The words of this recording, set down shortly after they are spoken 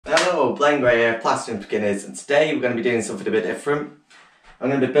Hello, Blaine here, Plastering Beginners, and today we're going to be doing something a bit different. I'm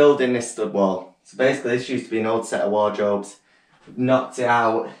going to be building this stud wall. So basically this used to be an old set of wardrobes. We've knocked it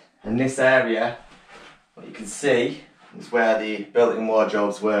out, and this area, what you can see, is where the built-in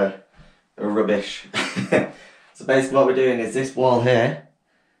wardrobes were. They were rubbish. So basically what we're doing is this wall here,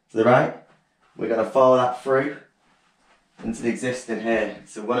 to the right, we're going to follow that through into the existing here.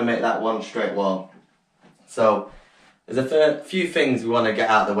 So we want to make that one straight wall. So there's a few things we want to get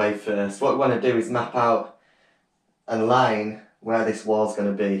out of the way first. What we want to do is map out and line where this wall's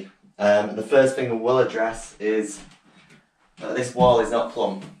going to be. The first thing we will address is that this wall is not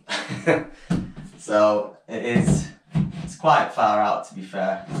plumb. So it's quite far out, to be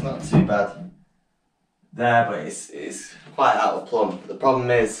fair. It's not too bad there, but it's quite out of plumb. But the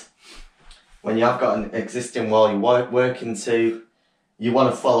problem is, when you have got an existing wall you want to work into, you want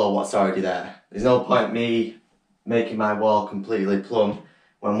to follow what's already there. There's no point me making my wall completely plumb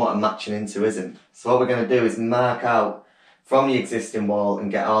when what I'm matching into isn't. So what we're going to do is mark out from the existing wall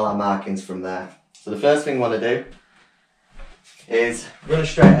and get all our markings from there. So the first thing we want to do is run a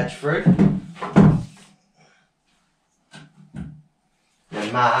straight edge through,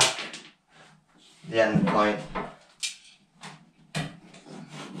 then mark the end point.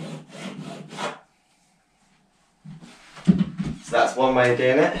 So that's one way of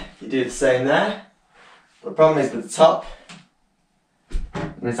doing it. You do the same there. The problem is with the top,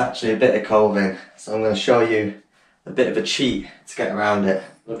 there's actually a bit of coving, so I'm going to show you a bit of a cheat to get around it.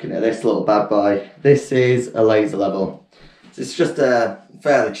 Looking at this little bad boy, this is a laser level. So it's just a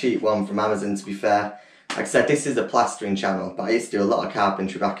fairly cheap one from Amazon, to be fair. Like I said, this is a plastering channel, but I used to do a lot of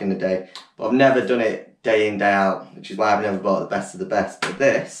carpentry back in the day, but I've never done it day in, day out, which is why I've never bought the best of the best. But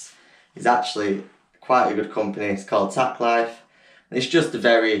this is actually quite a good company. It's called Tack Life, and it's just a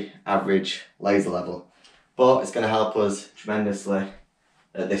very average laser level. But it's going to help us tremendously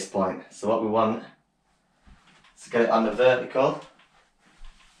at this point. So what we want is to get it on the vertical.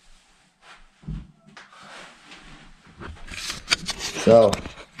 So,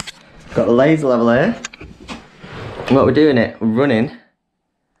 got the laser level here. And what we're doing we're running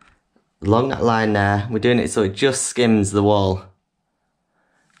along that line there. We're doing it so it just skims the wall.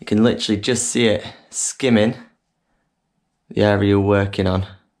 You can literally just see it skimming the area you're working on.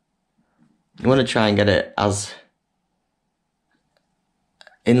 You want to try and get it as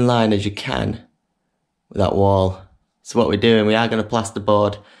in line as you can with that wall. So what we're doing, we are going to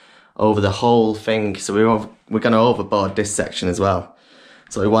plasterboard over the whole thing. So we're going to overboard this section as well.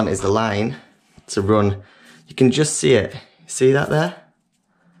 So what we want is the line to run. You can just see it. See that there?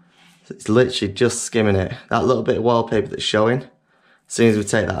 So it's literally just skimming it. That little bit of wallpaper that's showing, as soon as we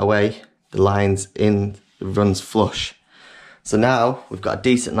take that away, the line's in, it runs flush. So now we've got a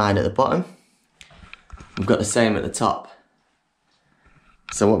decent line at the bottom. We've got the same at the top.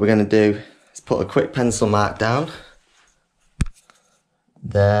 So what we're going to do is put a quick pencil mark down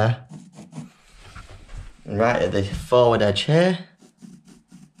there, and right at the forward edge here,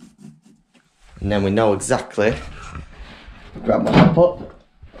 and then we know exactly. Grab my map up.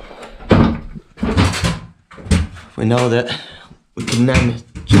 We know that we can then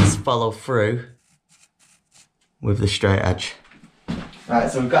just follow through with the straight edge. Right,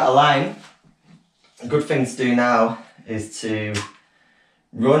 so we've got a line. A good thing to do now is to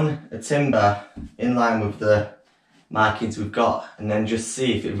run a timber in line with the markings we've got, and then just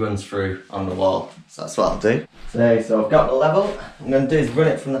see if it runs through on the wall. So that's what I'll do. So I've got the level. What I'm going to do is run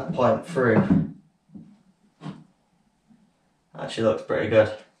it from that point through. Actually looks pretty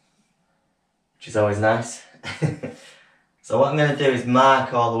good, which is always nice. So what I'm going to do is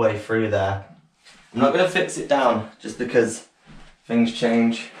mark all the way through there. I'm not going to fix it down just because things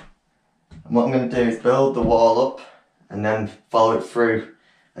change. And what I'm going to do is build the wall up and then follow it through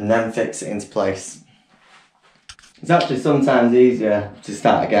and then fix it into place. It's actually sometimes easier to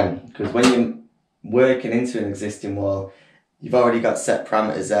start again, because when you're working into an existing wall, you've already got set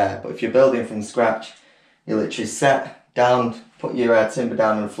parameters there. But if you're building from scratch, you literally set down, put your timber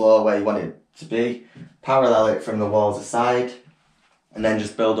down on the floor where you want it to be, parallel it from the walls aside, and then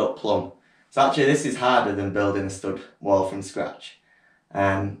just build up plumb. So actually this is harder than building a stud wall from scratch.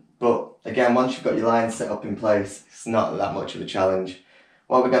 But again, once you've got your lines set up in place, it's not that much of a challenge.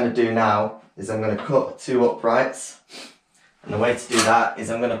 What we're going to do now is I'm going to cut two uprights. And the way to do that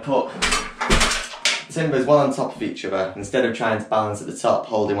is I'm going to put timbers one on top of each other. Instead of trying to balance at the top,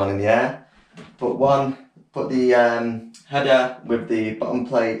 holding one in the air, put the header with the bottom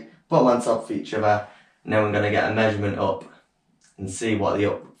plate, put them on top of each other, and then we're going to get a measurement up and see what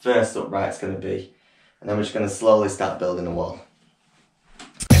the first upright's going to be. And then we're just going to slowly start building the wall.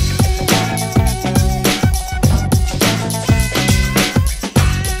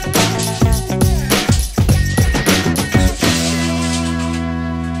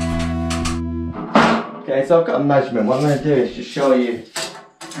 so I've got a measurement. What I'm going to do is just show you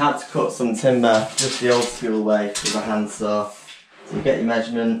how to cut some timber just the old school way with a handsaw. So you get your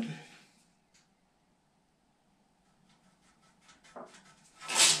measurement.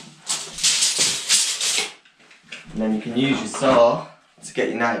 And then you can use your saw to get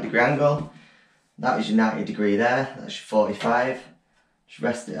your 90-degree angle. That is your 90 degree there, that's your 45. Just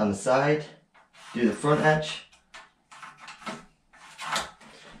rest it on the side. Do the front edge.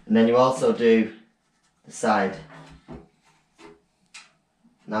 And then you also do the side.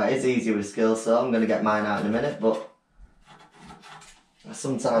 Now it is easier with a skill saw, I'm going to get mine out in a minute, but I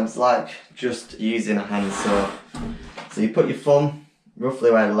sometimes like just using a handsaw. So you put your thumb roughly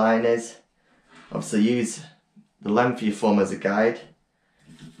where the line is. Obviously use the length of your thumb as a guide.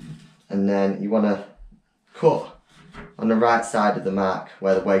 And then you want to cut on the right side of the mark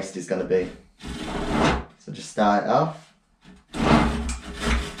where the waist is going to be. So just start it off.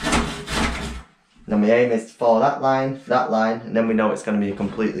 And then my aim is to follow that line, and then we know it's going to be a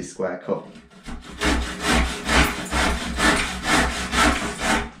completely square cut.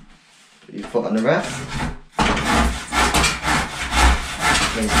 Put your foot on the rest.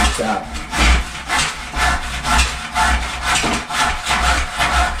 Then you start.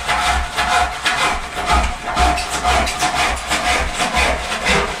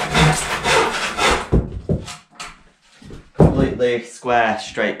 Completely square,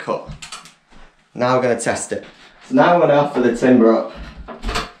 straight cut. Now we're going to test it. So now we're going to offer the timber up.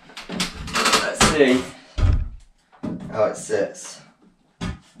 Let's see how it sits.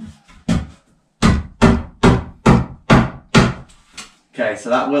 Okay, so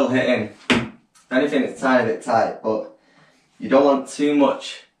that will hit in. If anything, it's a tiny bit tight, but you don't want too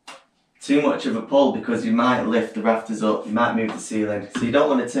much of a pull because you might lift the rafters up, you might move the ceiling. So you don't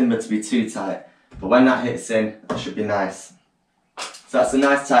want the timber to be too tight. But when that hits in, that should be nice. So that's a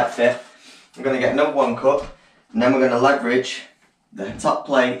nice tight fit. I'm going to get number one cut, and then we're going to leverage the top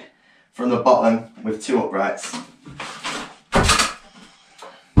plate from the bottom with two uprights.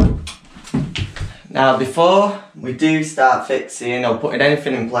 Now before we do start fixing or putting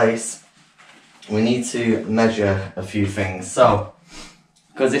anything in place, we need to measure a few things. So,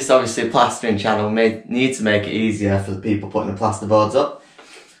 because this is obviously a plastering channel, we need to make it easier for the people putting the plasterboards up.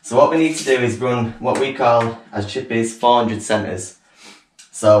 So what we need to do is run what we call, as chippies, 400 centres.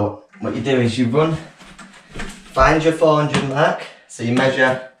 So what you do is you find your 400 mark, so you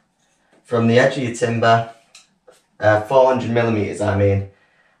measure from the edge of your timber, 400 millimetres I mean.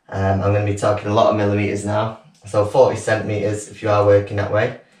 I'm going to be talking a lot of millimetres now, so 40 centimetres if you are working that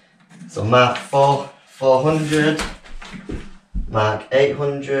way. So mark 400, mark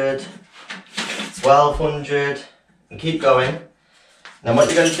 800, 1200, and keep going. Now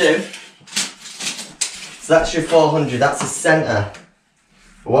what you're going to do, so that's your 400, that's the centre.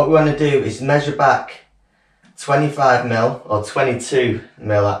 But what we want to do is measure back 25 mil, or 22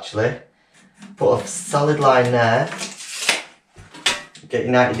 mil actually. Put a solid line there. Get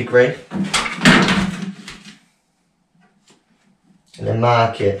your 90 degree. And then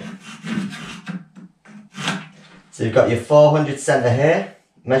mark it. So you've got your 400 centre here.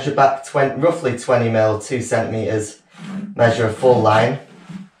 Measure back roughly 20 mil, 2 centimetres. Measure a full line.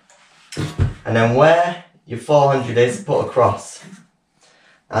 And then where your 400 is, put a cross.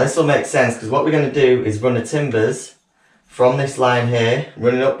 Now this will make sense because what we're going to do is run the timbers from this line here,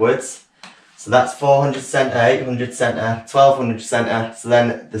 running upwards. So that's 400 centre, 800 centre, 1200 centre. So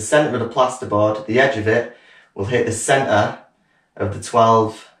then the centre of the plasterboard, the edge of it, will hit the centre of the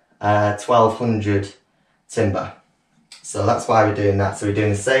 1200 timber. So that's why we're doing that. So we're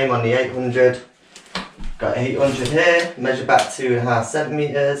doing the same on the 800. Got 800 here, measure back 2.5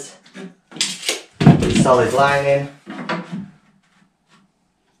 centimetres. Solid lining.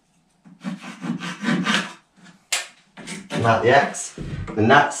 Mark the X, and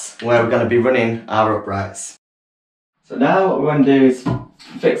that's where we're going to be running our uprights. So now what we want to do is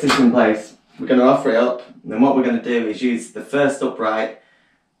fix this in place. We're going to offer it up, and then what we're going to do is use the first upright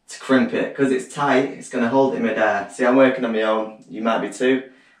to crimp it. Because it's tight, it's going to hold it in midair. See, I'm working on my own, you might be too.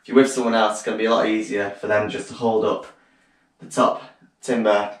 If you're with someone else, it's going to be a lot easier for them just to hold up the top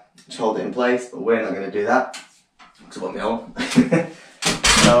timber, just hold it in place, but we're not going to do that because I want my own.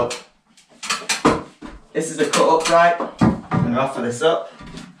 So this is a cut upright. I'm going to offer this up,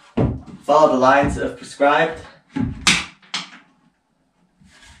 follow the lines that I've prescribed,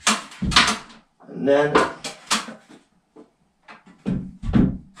 and then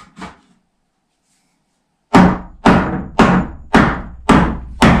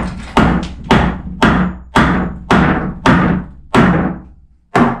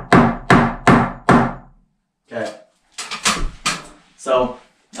okay, so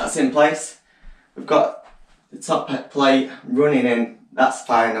that's in place. We've got the top plate running in, that's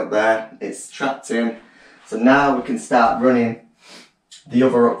fine up there, it's trapped in. So now we can start running the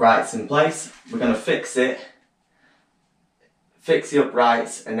other uprights in place. We're going to fix it, fix the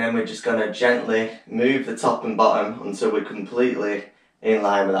uprights, and then we're just going to gently move the top and bottom until we're completely in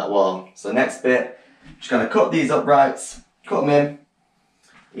line with that wall. So next bit, just going to cut these uprights, cut them in,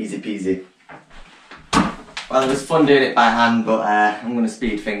 easy peasy. Well, it was fun doing it by hand, but I'm going to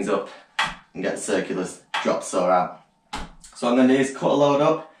speed things up and get the circular drop saw out. So what I'm going to do is cut a load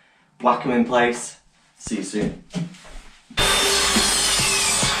up, whack them in place. See you soon.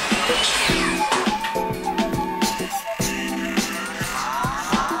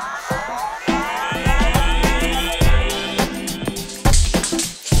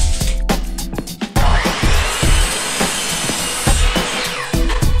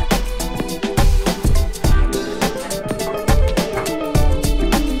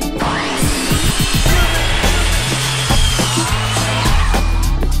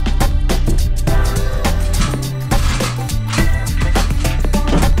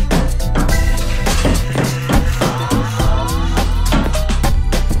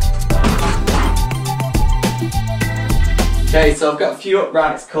 Okay, so I've got a few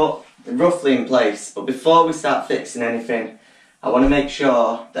uprights cut, roughly in place, but before we start fixing anything, I want to make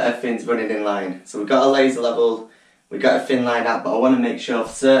sure that everything's running in line. So we've got a laser level, we've got everything lined up, but I want to make sure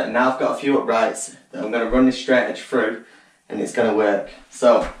for certain. Now I've got a few uprights that I'm going to run this straight edge through, and it's going to work.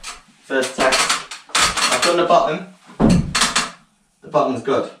 So, first test, I've done the bottom. The bottom's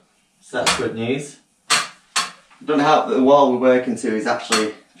good, so that's good news. It doesn't help that the wall we're working to is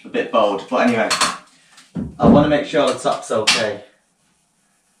actually a bit bold, but anyway. I want to make sure the top's okay.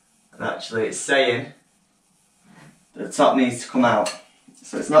 And actually it's saying that the top needs to come out.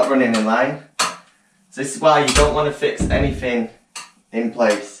 So it's not running in line. So this is why you don't want to fix anything in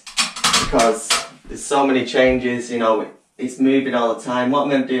place, because there's so many changes, you know, it's moving all the time. What I'm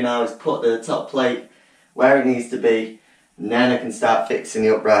going to do now is put the top plate where it needs to be, and then I can start fixing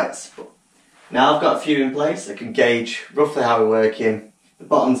the uprights. But now I've got a few in place, I can gauge roughly how we're working. The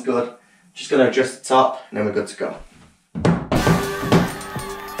bottom's good. Just going to adjust the top and then we're good to go.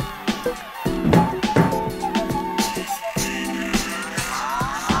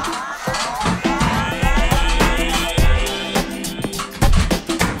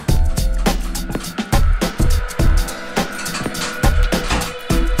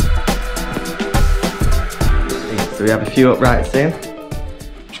 So we have a few uprights in.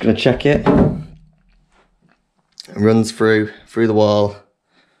 Just going to check it. It runs through the wall,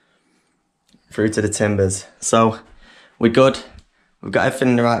 through to the timbers. So we're good, we've got everything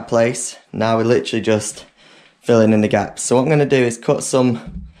in the right place. Now we're literally just filling in the gaps. So what I'm going to do is cut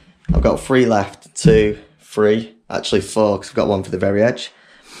some, I've got 3 left, 2, 3, actually 4 because I've got one for the very edge.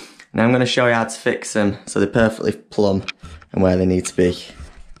 Now I'm going to show you how to fix them so they're perfectly plumb and where they need to be.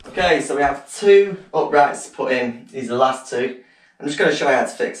 Okay, so we have 2 uprights to put in, these are the last 2. I'm just going to show you how to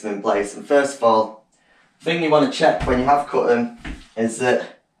fix them in place. And first of all, the thing you want to check when you have cut them is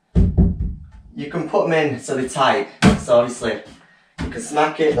that you can put them in so they're tight. So obviously you can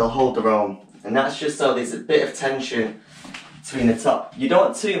smack it, they'll hold their own. And that's just so there's a bit of tension between the top. You don't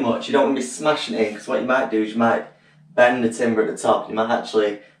want too much, you don't want to be smashing it in, because what you might do is you might bend the timber at the top. You might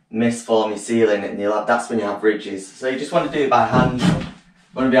actually misform your ceiling and that's when you have ridges. So you just want to do it by hand.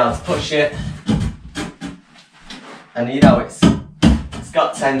 You want to be able to push it. And you know it's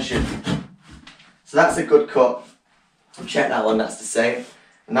got tension. So that's a good cut. Check that one, that's the same.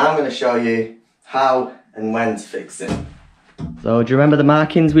 And now I'm going to show you how and when to fix it. So do you remember the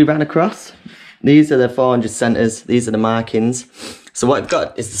markings we ran across? These are the 400 centres, these are the markings. So what we've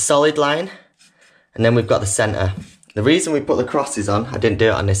got is the solid line, and then we've got the centre. The reason we put the crosses on, I didn't do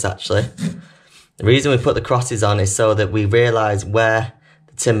it on this actually. The reason we put the crosses on is so that we realise where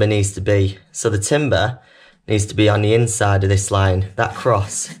the timber needs to be. So the timber needs to be on the inside of this line. That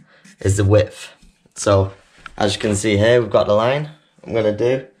cross is the width. So as you can see here, we've got the line. What I'm going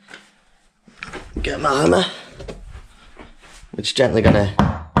to do, get my hammer. We're just gently going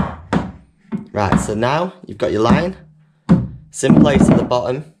to... Right, so now you've got your line. It's in place at the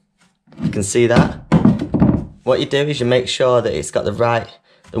bottom. You can see that. What you do is you make sure that it's got the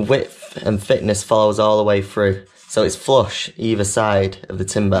width and thickness follows all the way through. So it's flush either side of the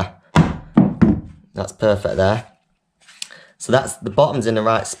timber. That's perfect there. So that's the bottom's in the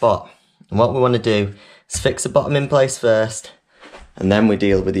right spot. And what we want to do is fix the bottom in place first, and then we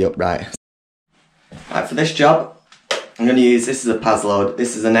deal with the upright. Right, for this job, I'm going to use, this is a Paz load,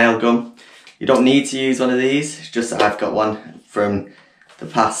 this is a nail gun. You don't need to use one of these, it's just that I've got one from the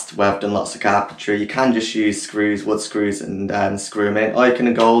past where I've done lots of carpentry. You can just use screws, wood screws, and screw them in, or you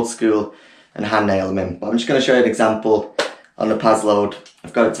can go old school and hand nail them in. But I'm just going to show you an example on the Paz load.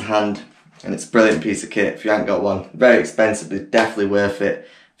 I've got it to hand and it's a brilliant piece of kit if you haven't got one. Very expensive, but definitely worth it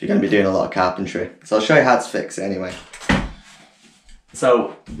if you're going to be doing a lot of carpentry. So I'll show you how to fix it anyway.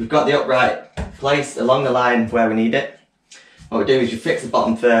 So we've got the upright placed along the line where we need it. What we do is you fix the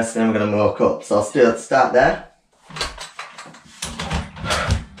bottom first and then we're going to work up. So I'll start there.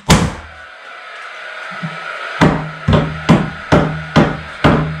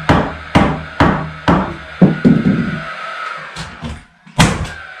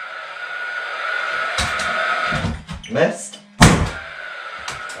 Missed.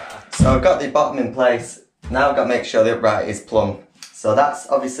 So I've got the bottom in place. Now I've got to make sure the upright is plumb. So that's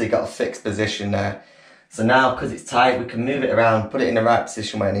obviously got a fixed position there. So now, because it's tight, we can move it around, put it in the right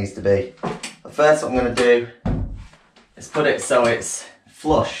position where it needs to be. But first what I'm going to do is put it so it's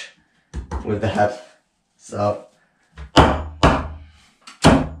flush with the head. So,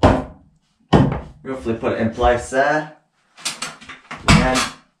 roughly put it in place there. And then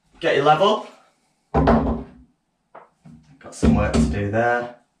get your level. Got some work to do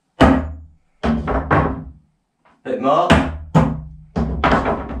there. Bit more.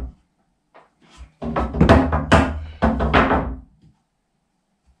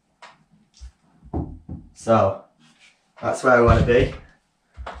 So, that's where we want to be.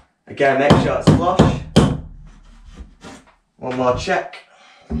 Again, make sure it's flush. One more check.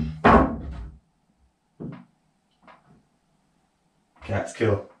 Okay, that's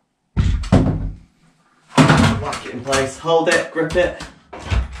cool. Lock it in place, hold it, grip it.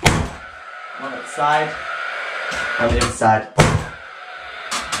 One at the side, and the inside.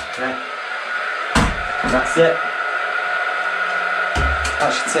 Okay, and that's it.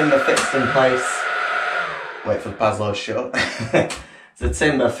 That's your timber fixed in place. Wait for the Paz load to shut up. So the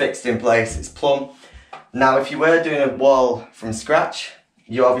timber fixed in place, it's plumb. Now if you were doing a wall from scratch,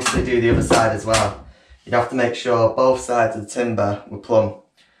 you obviously do the other side as well. You'd have to make sure both sides of the timber were plumb.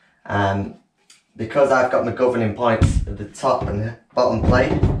 Because I've got my governing points at the top and the bottom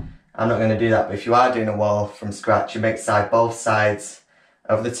plate, I'm not going to do that. But if you are doing a wall from scratch, you make both sides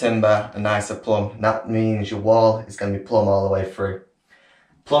of the timber a nicer plumb. And that means your wall is going to be plumb all the way through.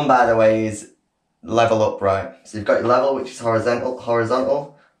 Plumb, by the way, is level upright. So you've got your level, which is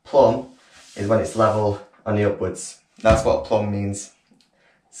horizontal. Plumb is when it's level on the upwards. That's what plumb means.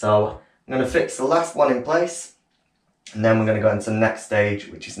 So I'm going to fix the last one in place, and then we're going to go into the next stage,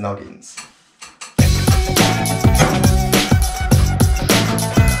 which is noggins.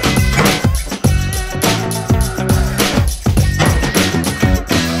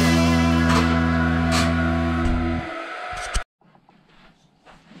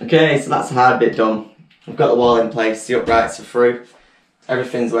 Okay, so that's the hard bit done. I've got the wall in place, the uprights are through,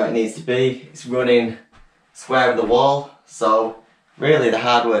 everything's where it needs to be. It's running square with the wall, so really the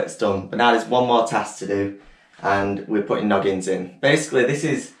hard work's done. But now there's one more task to do, and we're putting noggins in. Basically, this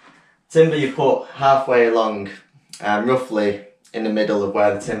is timber you put halfway along, roughly in the middle of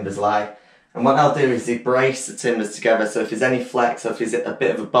where the timbers lie. And what I'll do is brace the timbers together, so if there's any flex or if there's a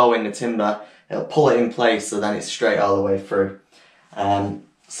bit of a bow in the timber, it'll pull it in place so then it's straight all the way through.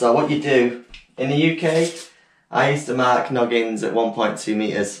 So what you do, in the UK, I used to mark noggins at 1.2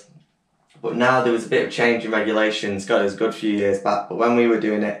 metres, but now there was a bit of change in regulations. God, it was a good few years back, but when we were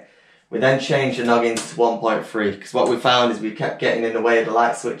doing it, we then changed the noggins to 1.3, because what we found is we kept getting in the way of the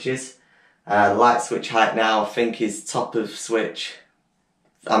light switches. The light switch height now, I think, is top of switch.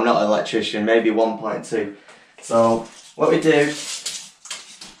 I'm not an electrician, maybe 1.2. So what we do,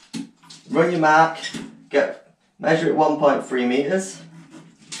 run your mark, measure it 1.3 metres.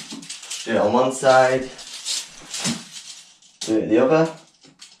 Do it on one side, do it the other,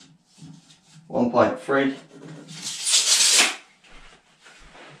 1.3.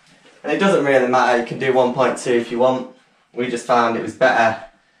 And it doesn't really matter, you can do 1.2 if you want. We just found it was better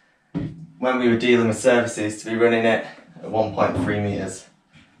when we were dealing with services to be running it at 1.3 metres.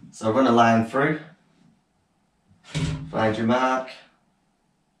 So run a line through, find your mark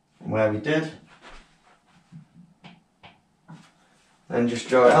from where we did, then just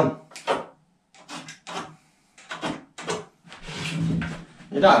draw it on.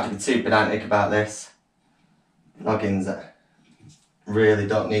 You don't have to be too pedantic about this. Noggins really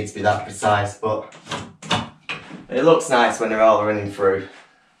don't need to be that precise, but it looks nice when they're all running through.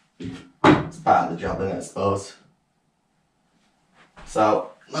 It's part of the job, isn't it, I suppose.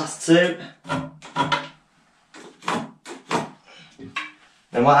 So, last two.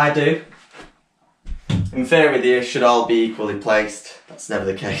 Then what I do, in theory they should all be equally placed. That's never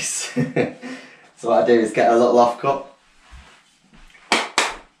the case. So what I do is get a little offcut.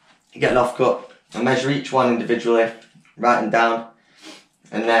 Get an offcut and measure each one individually, write them down,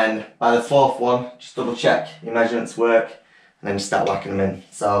 and then by the fourth one, just double check your measurements work, and then just start whacking them in.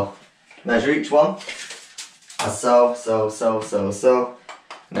 So measure each one, as so,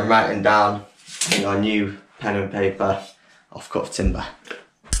 and then writing down your new pen and paper off-cut timber.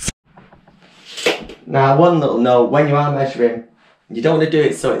 Now one little note, when you are measuring, you don't want to do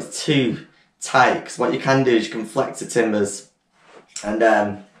it so it's too tight, because what you can do is you can flex the timbers, and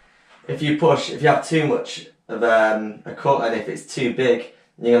if you have too much of a cut, and if it's too big,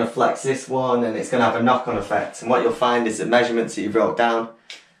 you're going to flex this one and it's going to have a knock-on effect. And what you'll find is that measurements that you wrote down,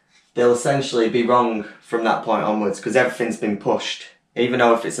 they'll essentially be wrong from that point onwards, because everything's been pushed. Even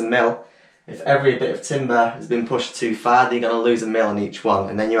though if it's a mill, if every bit of timber has been pushed too far, then you're going to lose a mill on each one,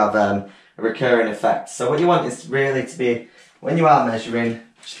 and then you have a recurring effect. So what you want is really to be, when you are measuring,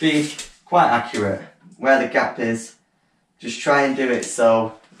 just be quite accurate. Where the gap is, just try and do it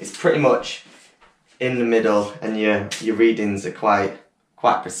so it's pretty much in the middle, and your readings are quite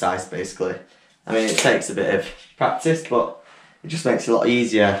precise, basically. I mean, it takes a bit of practice, but it just makes it a lot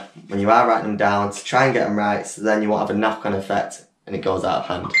easier when you are writing them down to try and get them right, so then you won't have a knock-on effect and it goes out of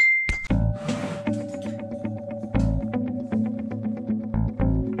hand.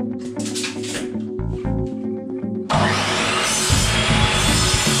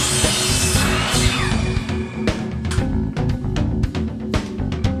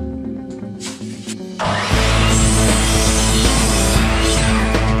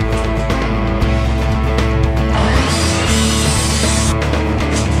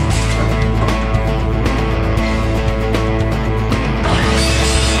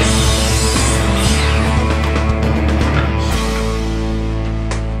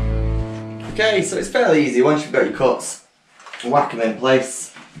 Okay, so it's fairly easy once you've got your cuts. Whack them in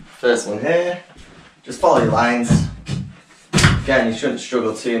place. First one here. Just follow your lines. Again, you shouldn't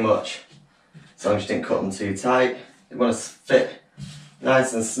struggle too much as long as you didn't cut them too tight. You want to fit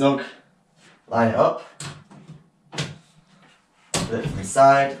nice and snug. Line it up. Put it from the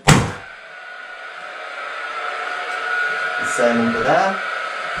side. The same under there.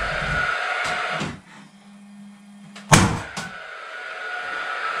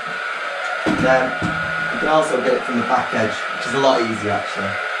 Then you can also get it from the back edge, which is a lot easier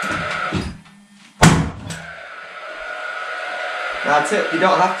actually. Now a tip, you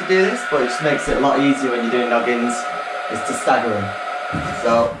don't have to do this, but it just makes it a lot easier when you're doing noggins, is to stagger them.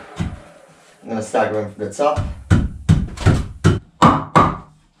 So I'm going to stagger them from the top.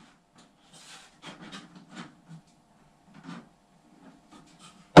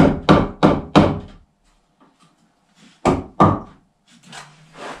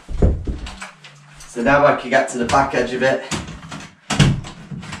 So now I can get to the back edge of it.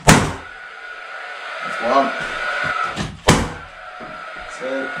 That's one.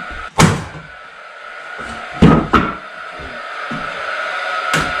 Two.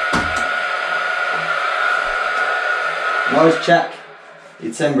 And always check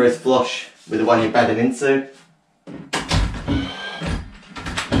your timber is flush with the one you're bedding into.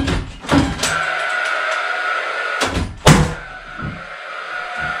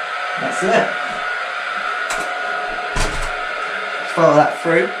 That's it. Follow that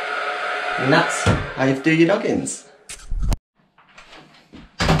through, and that's how you do your noggins.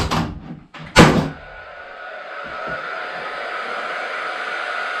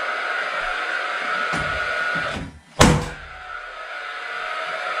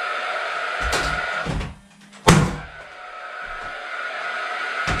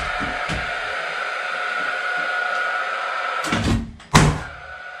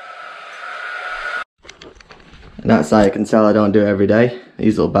 And that's how you can tell I don't do it every day.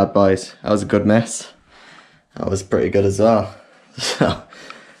 These little bad boys. That was a good mess. That was pretty good as well. So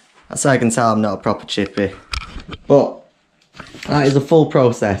that's how I can tell I'm not a proper chippy. But that is a full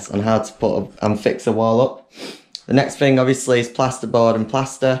process on how to put and fix a wall up. The next thing obviously is plasterboard and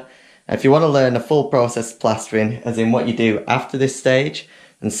plaster. If you want to learn the full process of plastering, as in what you do after this stage,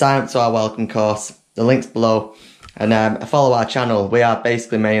 then sign up to our welcome course. The link's below. And follow our channel. We are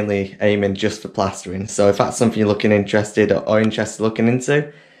basically mainly aiming just for plastering. So if that's something you're interested looking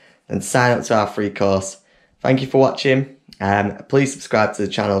into, then sign up to our free course. Thank you for watching. Please subscribe to the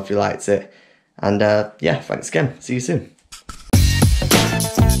channel if you liked it. And yeah, thanks again. See you soon.